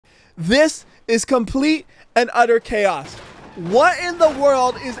This is complete and utter chaos. What in the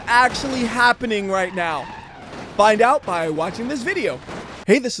world is actually happening right now? Find out by watching this video.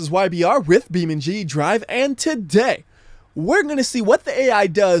 Hey, this is WhyBeAre with BeamNG.drive, and today we're going to see what the AI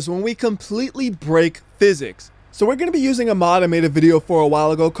does when we completely break physics. So we're going to be using a mod I made a video for a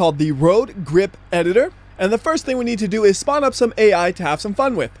while ago called the Road Grip Editor, and the first thing we need to do is spawn up some AI to have some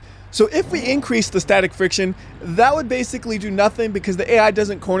fun with. So if we increase the static friction, that would basically do nothing because the AI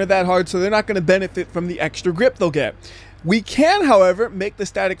doesn't corner that hard, so they're not going to benefit from the extra grip they'll get. We can, however, make the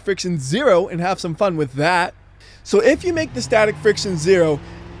static friction 0 and have some fun with that. So if you make the static friction 0,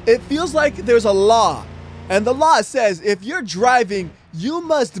 it feels like there's a law. And the law says if you're driving, you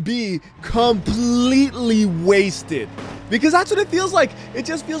must be completely wasted. Because that's what it feels like. It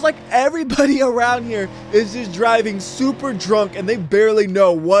just feels like everybody around here is just driving super drunk and they barely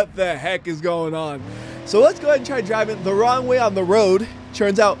know what the heck is going on. So let's go ahead and try driving the wrong way on the road.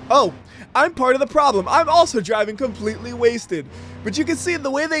 Turns out, oh, I'm part of the problem. I'm also driving completely wasted. But you can see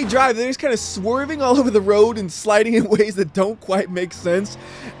the way they drive, they're just kind of swerving all over the road and sliding in ways that don't quite make sense.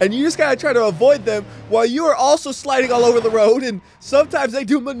 And you just gotta try to avoid them while you are also sliding all over the road, and sometimes they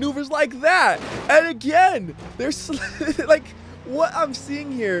do maneuvers like that. And again, they're like, what I'm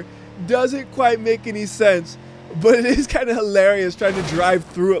seeing here doesn't quite make any sense, but it is kind of hilarious trying to drive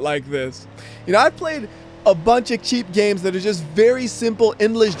through it like this. You know, I've played a bunch of cheap games that are just very simple,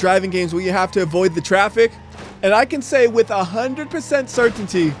 endless driving games where you have to avoid the traffic. And I can say with 100%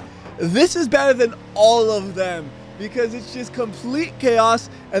 certainty, this is better than all of them because it's just complete chaos.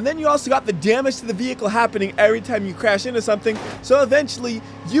 And then you also got the damage to the vehicle happening every time you crash into something. So eventually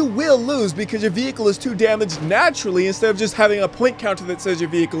you will lose because your vehicle is too damaged naturally instead of just having a point counter that says your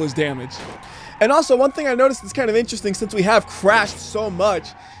vehicle is damaged. And also one thing I noticed that's kind of interesting, since we have crashed so much,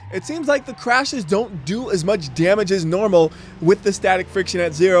 it seems like the crashes don't do as much damage as normal with the static friction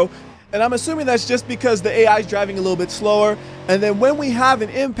at 0. And I'm assuming that's just because the AI is driving a little bit slower. And then when we have an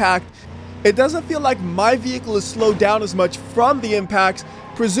impact, it doesn't feel like my vehicle is slowed down as much from the impacts,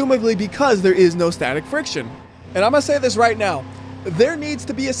 presumably because there is no static friction. And I'm gonna say this right now. There needs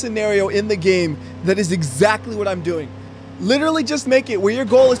to be a scenario in the game that is exactly what I'm doing. Literally just make it where your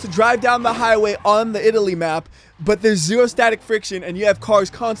goal is to drive down the highway on the Italy map, but there's 0 static friction and you have cars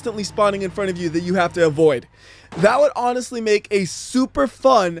constantly spawning in front of you that you have to avoid. That would honestly make a super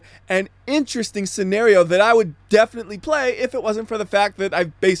fun and interesting scenario that I would definitely play if it wasn't for the fact that I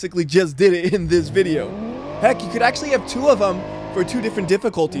basically just did it in this video. Heck, you could actually have 2 of them for 2 different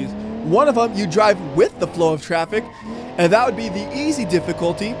difficulties. One of them you drive with the flow of traffic, and that would be the easy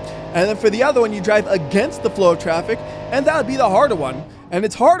difficulty. And then for the other one, you drive against the flow of traffic, and that would be the harder one. And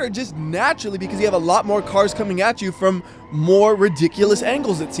it's harder just naturally because you have a lot more cars coming at you from more ridiculous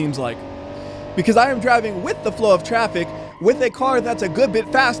angles, it seems like. Because I am driving with the flow of traffic with a car that's a good bit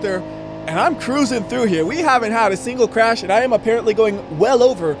faster, and I'm cruising through here. We haven't had a single crash, and I am apparently going well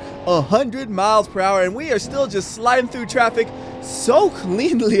over 100 miles per hour, and we are still just sliding through traffic so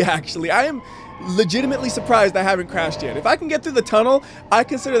cleanly, actually. I am legitimately surprised I haven't crashed yet. If I can get through the tunnel, I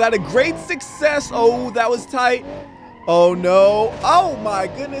consider that a great success. Oh, that was tight. Oh no. Oh my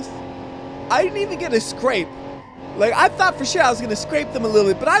goodness. I didn't even get a scrape. Like, I thought for sure I was going to scrape them a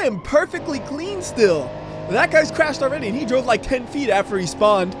little bit, but I am perfectly clean still. That guy's crashed already, and he drove like 10 feet after he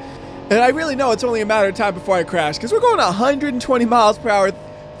spawned. And I really know it's only a matter of time before I crash, because we're going 120 miles per hour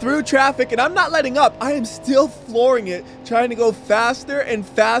through traffic, and I'm not letting up. I am still flooring it, trying to go faster and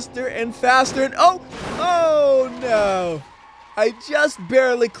faster and faster. And oh no. I just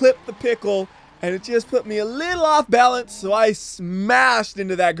barely clipped the pickle, and it just put me a little off balance, so I smashed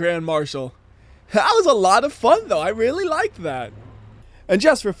into that Grand Marshal. That was a lot of fun, though. I really liked that. And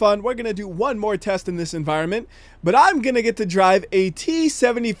just for fun, we're going to do one more test in this environment, but I'm going to get to drive a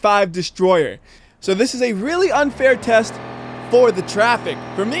T-75 Destroyer. So this is a really unfair test for the traffic.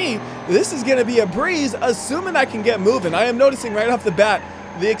 For me, this is going to be a breeze, assuming I can get moving. I am noticing right off the bat,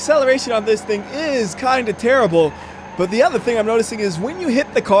 the acceleration on this thing is kind of terrible. But the other thing I'm noticing is when you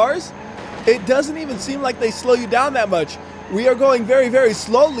hit the cars, it doesn't even seem like they slow you down that much. We are going very, very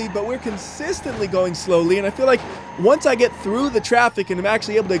slowly, but we're consistently going slowly. And I feel like once I get through the traffic and I'm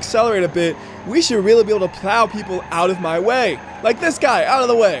actually able to accelerate a bit, we should really be able to plow people out of my way. Like this guy, out of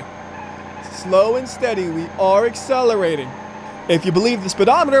the way. Slow and steady, we are accelerating. If you believe the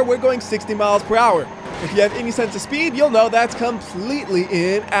speedometer, we're going 60 miles per hour. If you have any sense of speed, you'll know that's completely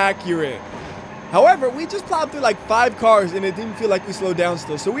inaccurate. However, we just plowed through like 5 cars and it didn't feel like we slowed down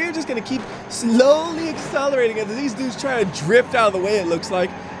still. So we're just going to keep slowly accelerating as these dudes try to drift out of the way, it looks like.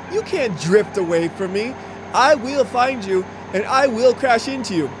 You can't drift away from me. I will find you and I will crash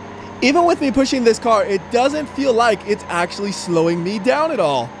into you. Even with me pushing this car, it doesn't feel like it's actually slowing me down at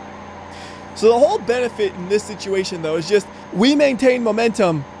all. So the whole benefit in this situation though is just we maintain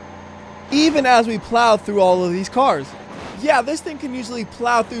momentum even as we plow through all of these cars. Yeah, this thing can usually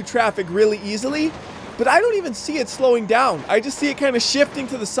plow through traffic really easily, but I don't even see it slowing down. I just see it kind of shifting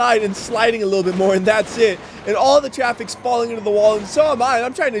to the side and sliding a little bit more, and that's it. And all the traffic's falling into the wall, and so am I. And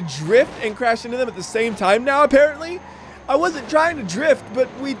I'm trying to drift and crash into them at the same time now, apparently. I wasn't trying to drift, but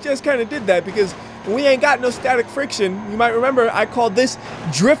we just kind of did that because we ain't got no static friction. You might remember I called this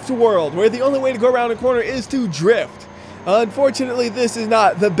Drift World, where the only way to go around a corner is to drift. Unfortunately, this is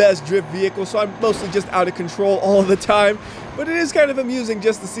not the best drift vehicle, so I'm mostly just out of control all the time. But it is kind of amusing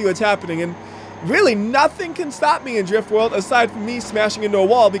just to see what's happening. And really, nothing can stop me in Drift World aside from me smashing into a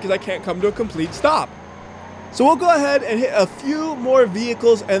wall because I can't come to a complete stop. So we'll go ahead and hit a few more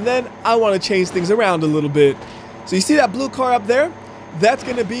vehicles, and then I want to change things around a little bit. So you see that blue car up there? That's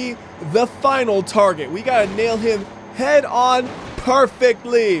going to be the final target. We got to nail him head on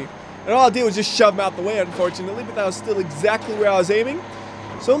perfectly. And all I did was just shove him out the way, unfortunately, but that was still exactly where I was aiming.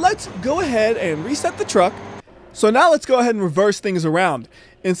 So let's go ahead and reset the truck. So now let's go ahead and reverse things around.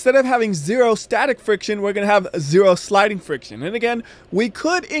 Instead of having 0 static friction, we're going to have 0 sliding friction. And again, we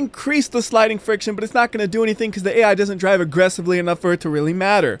could increase the sliding friction, but it's not going to do anything because the AI doesn't drive aggressively enough for it to really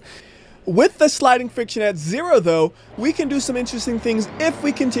matter. With the sliding friction at 0 though, we can do some interesting things if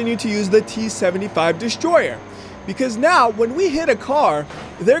we continue to use the T-75 Destroyer. Because now, when we hit a car,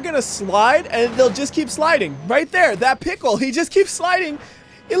 they're going to slide and they'll just keep sliding. Right there, that pickle, he just keeps sliding.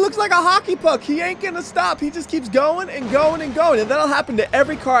 It looks like a hockey puck. He ain't going to stop. He just keeps going and going and going. And that'll happen to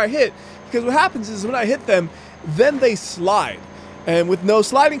every car I hit. Because what happens is when I hit them, then they slide. And with no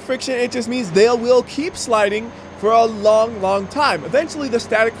sliding friction, it just means they will keep sliding for a long, long time. Eventually, the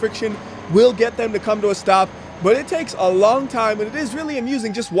static friction will get them to come to a stop. But it takes a long time, and it is really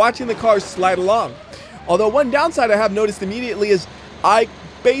amusing just watching the cars slide along. Although one downside I have noticed immediately is I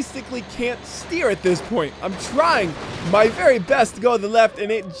basically can't steer at this point. I'm trying my very best to go to the left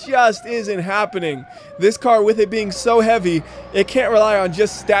and it just isn't happening. This car, with it being so heavy, it can't rely on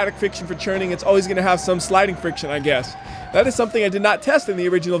just static friction for churning. It's always going to have some sliding friction, I guess. That is something I did not test in the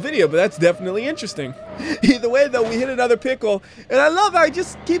original video, but that's definitely interesting. Either way though, we hit another pickle and I love how he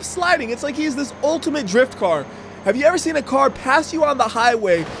just keeps sliding. It's like he's this ultimate drift car. Have you ever seen a car pass you on the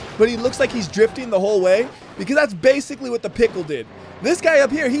highway, but he looks like he's drifting the whole way? Because that's basically what the pickle did. This guy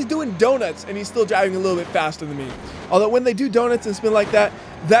up here, he's doing donuts, and he's still driving a little bit faster than me. Although when they do donuts and spin like that,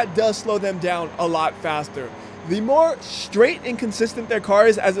 that does slow them down a lot faster. The more straight and consistent their car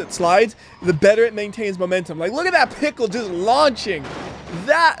is as it slides, the better it maintains momentum. Like, look at that pickle just launching.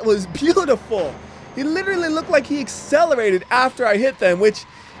 That was beautiful. He literally looked like he accelerated after I hit them, which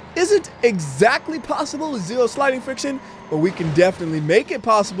isn't exactly possible with 0 sliding friction, but we can definitely make it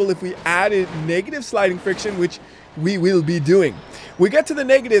possible if we added negative sliding friction, which we will be doing. We get to the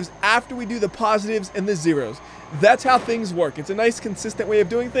negatives after we do the positives and the zeros. That's how things work. It's a nice, consistent way of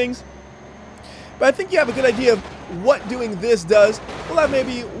doing things. But I think you have a good idea of what doing this does. We'll have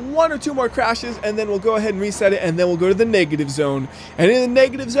maybe 1 or 2 more crashes, and then we'll go ahead and reset it, and then we'll go to the negative zone. And in the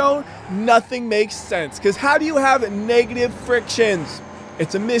negative zone, nothing makes sense. Because how do you have negative frictions?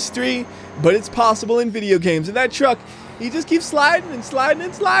 It's a mystery, but it's possible in video games. And that truck, he just keeps sliding and sliding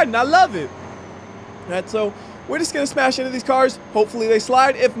and sliding. I love it. Alright, so we're just going to smash into these cars. Hopefully they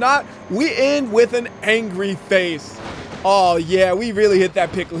slide. If not, we end with an angry face. Oh, yeah, we really hit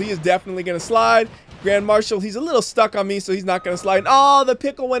that pickle. He is definitely going to slide. Grand Marshal, he's a little stuck on me, so he's not going to slide. Oh, the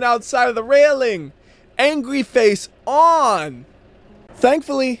pickle went outside of the railing. Angry face on.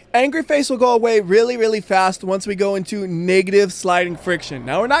 Thankfully, angry face will go away really, really fast once we go into negative sliding friction.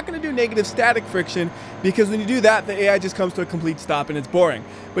 Now, we're not going to do negative static friction because when you do that, the AI just comes to a complete stop and it's boring.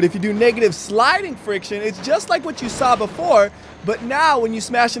 But if you do negative sliding friction, it's just like what you saw before, but now when you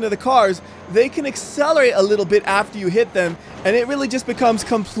smash into the cars, they can accelerate a little bit after you hit them, and it really just becomes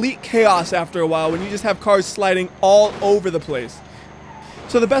complete chaos after a while when you just have cars sliding all over the place.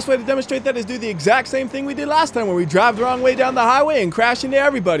 So the best way to demonstrate that is do the exact same thing we did last time where we drive the wrong way down the highway and crash into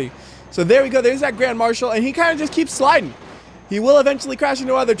everybody. So there we go. There's that Grand Marshal, and he kind of just keeps sliding. He will eventually crash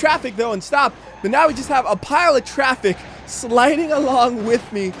into other traffic though and stop, but now we just have a pile of traffic sliding along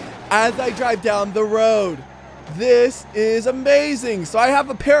with me as I drive down the road. This is amazing. So I have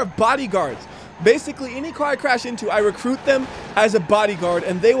a pair of bodyguards. Basically, any car I crash into, I recruit them as a bodyguard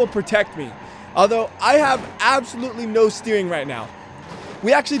and they will protect me. Although I have absolutely no steering right now.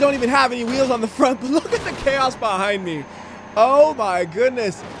 We actually don't even have any wheels on the front, but look at the chaos behind me. Oh my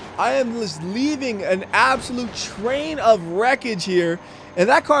goodness. I am just leaving an absolute train of wreckage here. And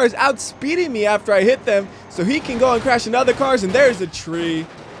that car is outspeeding me after I hit them, so he can go and crash into other cars, and there's a tree.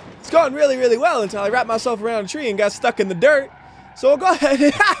 It's going really, really well until I wrapped myself around a tree and got stuck in the dirt. So we'll go ahead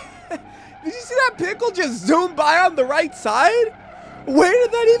and Did you see that pickle just zoom by on the right side? Where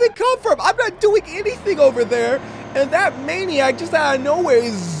did that even come from? I'm not doing anything over there. And that maniac just out of nowhere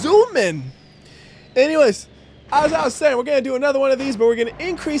is zooming. Anyways, as I was saying, we're going to do another one of these, but we're going to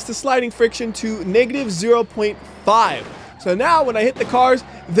increase the sliding friction to negative 0.5. So now when I hit the cars,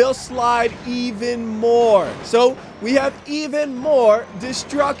 they'll slide even more. So we have even more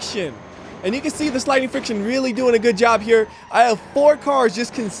destruction. And you can see the sliding friction really doing a good job here. I have 4 cars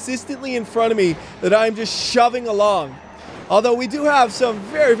just consistently in front of me that I'm just shoving along. Although we do have some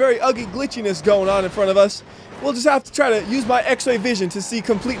very, very ugly glitchiness going on in front of us. We'll just have to try to use my X-ray vision to see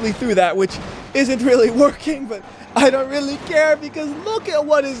completely through that, which isn't really working, but I don't really care because look at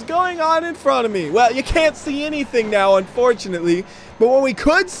what is going on in front of me. Well, you can't see anything now, unfortunately, but when we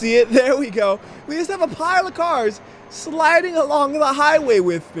could see it, there we go. We just have a pile of cars sliding along the highway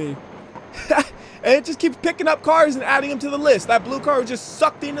with me. And it just keeps picking up cars and adding them to the list. That blue car was just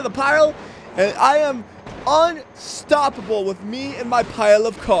sucked into the pile, and I am unstoppable with me and my pile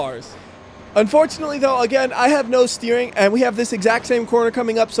of cars. Unfortunately, though, again, I have no steering, and we have this exact same corner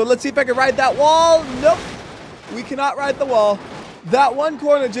coming up, so let's see if I can ride that wall. Nope, we cannot ride the wall. That one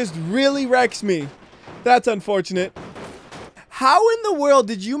corner just really wrecks me. That's unfortunate. How in the world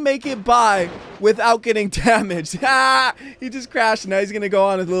did you make it by without getting damaged? He just crashed, and now he's going to go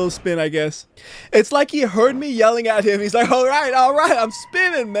on a little spin, I guess. It's like he heard me yelling at him. He's like, all right, I'm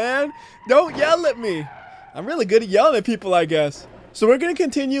spinning, man. Don't yell at me. I'm really good at yelling at people, I guess. So we're going to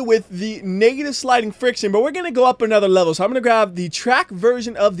continue with the negative sliding friction, but we're going to go up another level. So I'm going to grab the track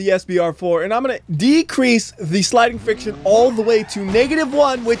version of the SBR4, and I'm going to decrease the sliding friction all the way to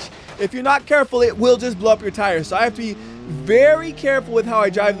 -1, which, if you're not careful, it will just blow up your tires. So I have to be very careful with how I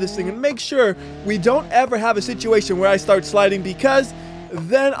drive this thing and make sure we don't ever have a situation where I start sliding, because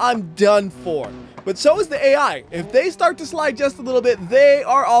then I'm done for. But so is the AI. If they start to slide just a little bit, they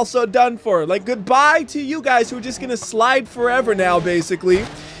are also done for. Like, goodbye to you guys who are just gonna slide forever now, basically.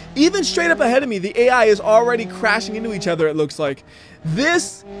 Even straight up ahead of me, the AI is already crashing into each other, it looks like.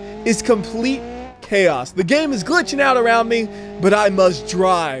 This is complete chaos. The game is glitching out around me, but I must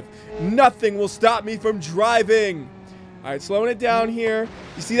drive. Nothing will stop me from driving. All right, slowing it down here.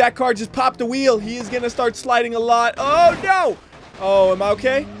 You see that car just popped a wheel. He is gonna start sliding a lot. Oh, no! Oh, am I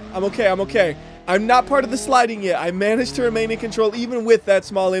okay? I'm okay, I'm okay. I'm not part of the sliding yet. I managed to remain in control even with that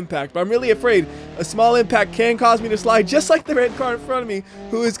small impact. But I'm really afraid a small impact can cause me to slide, just like the red car in front of me,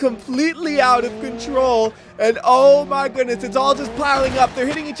 who is completely out of control. And oh my goodness, it's all just piling up. They're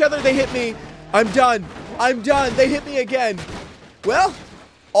hitting each other. They hit me. I'm done. I'm done. They hit me again. Well,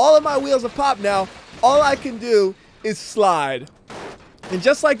 all of my wheels have popped now. All I can do is slide. And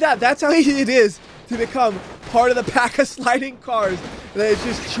just like that, that's how easy it is to become part of the pack of sliding cars that is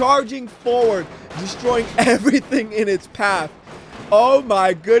just charging forward, destroying everything in its path. Oh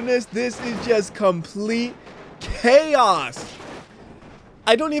my goodness, this is just complete chaos.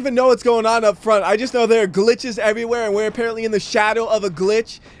 I don't even know what's going on up front. I just know there are glitches everywhere, and we're apparently in the shadow of a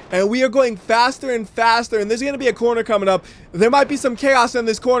glitch, and we are going faster and faster, and there's going to be a corner coming up. There might be some chaos in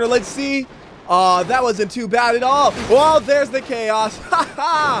this corner. Let's see. That wasn't too bad at all. Well, there's the chaos. Ha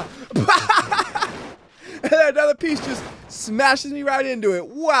ha! And another piece just smashes me right into it.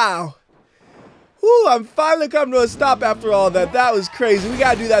 Wow. Whew, I'm finally coming to a stop after all that. That was crazy. We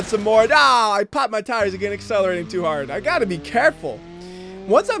gotta do that some more. Ah, I popped my tires again, accelerating too hard. I gotta be careful.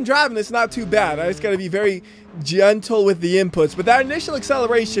 Once I'm driving, it's not too bad. I just gotta be very gentle with the inputs. But that initial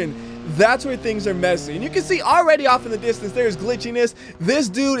acceleration, that's where things are messy. And you can see already off in the distance, there's glitchiness. This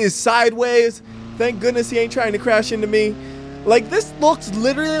dude is sideways. Thank goodness he ain't trying to crash into me. Like, this looks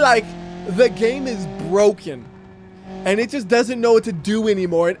literally like the game is broken. And it just doesn't know what to do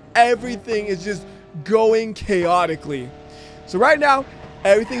anymore. And everything is just going chaotically. So right now,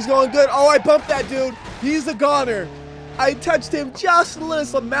 everything's going good. Oh, I bumped that dude. He's a goner. I touched him just a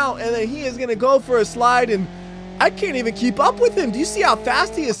little amount, and then he is going to go for a slide, and I can't even keep up with him. Do you see how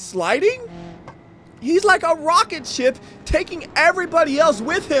fast he is sliding? He's like a rocket ship taking everybody else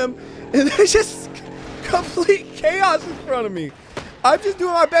with him, and there's just complete chaos in front of me. I'm just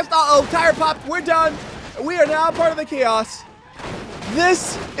doing my best. Uh-oh, tire popped. We're done. We are now part of the chaos.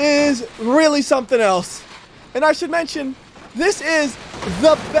 This is really something else. And I should mention, this is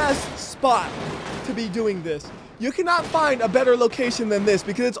the best spot to be doing this. You cannot find a better location than this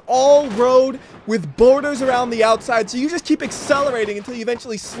because it's all road with borders around the outside. So you just keep accelerating until you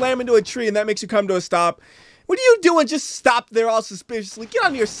eventually slam into a tree, and that makes you come to a stop. What are you doing? Just stop there all suspiciously. Get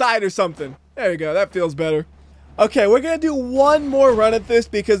on your side or something. There you go. That feels better. Okay, we're going to do one more run at this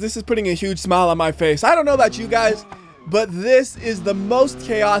because this is putting a huge smile on my face. I don't know about you guys, but this is the most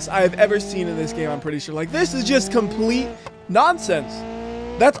chaos I have ever seen in this game, I'm pretty sure. Like, this is just complete nonsense.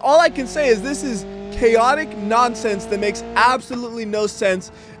 That's all I can say is this is chaotic nonsense that makes absolutely no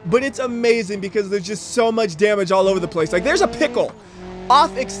sense, but it's amazing because there's just so much damage all over the place. Like, there's a pickle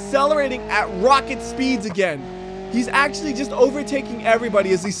off accelerating at rocket speeds again. He's actually just overtaking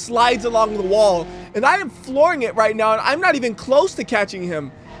everybody as he slides along the wall, and I am flooring it right now, and I'm not even close to catching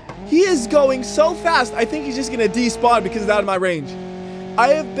him. He is going so fast, I think he's just gonna despawn because it's out of my range. I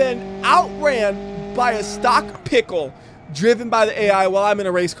have been outran by a stock pickle driven by the AI while I'm in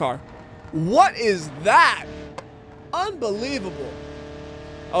a race car. What is that? Unbelievable.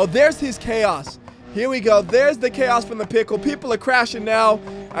 Oh, there's his chaos. Here we go. There's the chaos from the pickle. People are crashing now.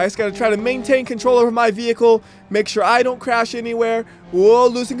 I just gotta try to maintain control over my vehicle. Make sure I don't crash anywhere. Whoa,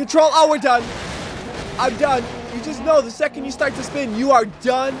 losing control. Oh, we're done. I'm done. You just know the second you start to spin, you are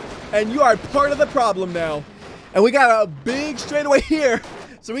done. And you are part of the problem now. And we got a big straightaway here.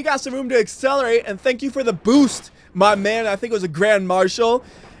 So we got some room to accelerate. And thank you for the boost, my man. I think it was a Grand Marshal.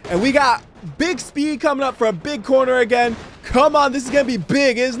 And we got big speed coming up for a big corner again. Come on, this is gonna be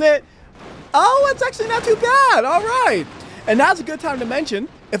big, isn't it? Oh, it's actually not too bad. All right. And now's a good time to mention,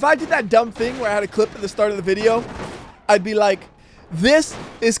 if I did that dumb thing where I had a clip at the start of the video, I'd be like, this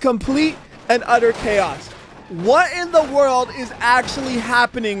is complete and utter chaos. What in the world is actually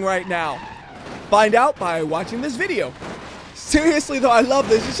happening right now? Find out by watching this video. Seriously though, I love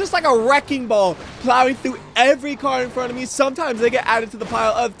this. It's just like a wrecking ball plowing through every car in front of me. Sometimes they get added to the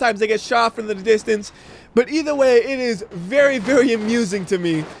pile, other times they get shot from the distance. But either way, it is very, very amusing to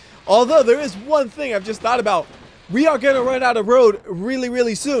me. Although there is one thing I've just thought about. We are going to run out of road really,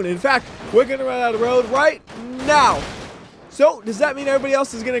 really soon. In fact, we're going to run out of road right now. So, does that mean everybody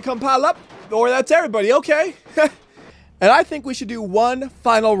else is going to come pile up? Or that's everybody, okay. And I think we should do one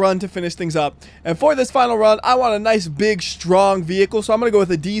final run to finish things up. And for this final run, I want a nice, big, strong vehicle. So I'm going to go with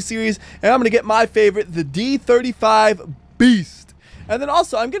the D series. And I'm going to get my favorite, the D35 Beast. And then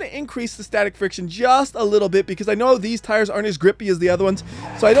also, I'm going to increase the static friction just a little bit because I know these tires aren't as grippy as the other ones.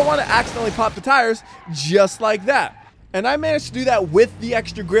 So I don't want to accidentally pop the tires just like that. And I managed to do that with the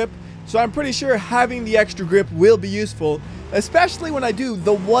extra grip. So I'm pretty sure having the extra grip will be useful, especially when I do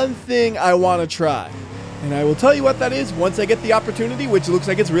the one thing I want to try. And I will tell you what that is once I get the opportunity, which looks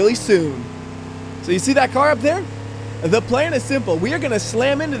like it's really soon. So you see that car up there? The plan is simple. We are going to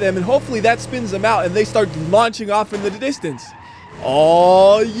slam into them and hopefully that spins them out and they start launching off in the distance.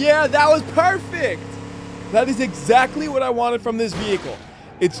 Oh yeah, that was perfect. That is exactly what I wanted from this vehicle.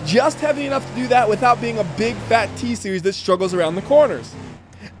 It's just heavy enough to do that without being a big fat T-Series that struggles around the corners.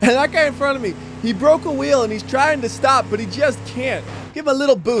 And that guy in front of me, he broke a wheel and he's trying to stop, but he just can't. Give him a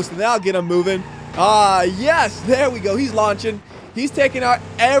little boost and that'll get him moving. Ah, yes, there we go. He's launching. He's taking out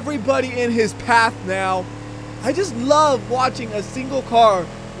everybody in his path now. I just love watching a single car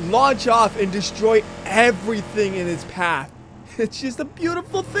launch off and destroy everything in its path. It's just a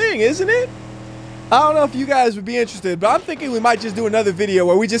beautiful thing, isn't it? I don't know if you guys would be interested, but I'm thinking we might just do another video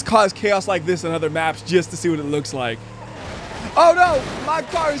where we just cause chaos like this on other maps just to see what it looks like. Oh no, my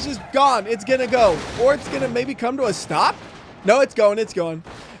car is just gone. It's gonna go. Or it's gonna maybe come to a stop? No, it's going, it's going.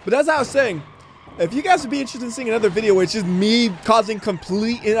 But as I was saying, if you guys would be interested in seeing another video where it's just me causing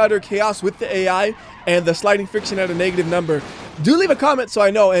complete and utter chaos with the AI and the sliding friction at a negative number, do leave a comment so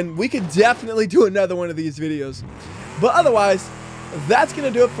I know, and we could definitely do another one of these videos. But otherwise, that's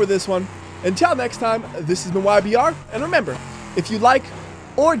going to do it for this one. Until next time, this has been WhyBeAre, and remember, if you like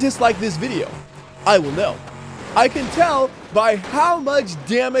or dislike this video, I will know. I can tell by how much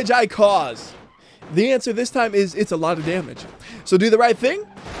damage I cause. The answer this time is it's a lot of damage. So do the right thing,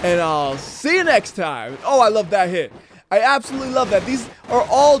 and I'll see you next time. Oh, I love that hit. I absolutely love that. These are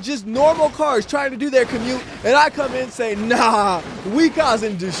all just normal cars trying to do their commute, and I come in and say, nah, we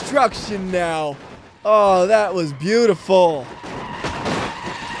causing destruction now. Oh, that was beautiful.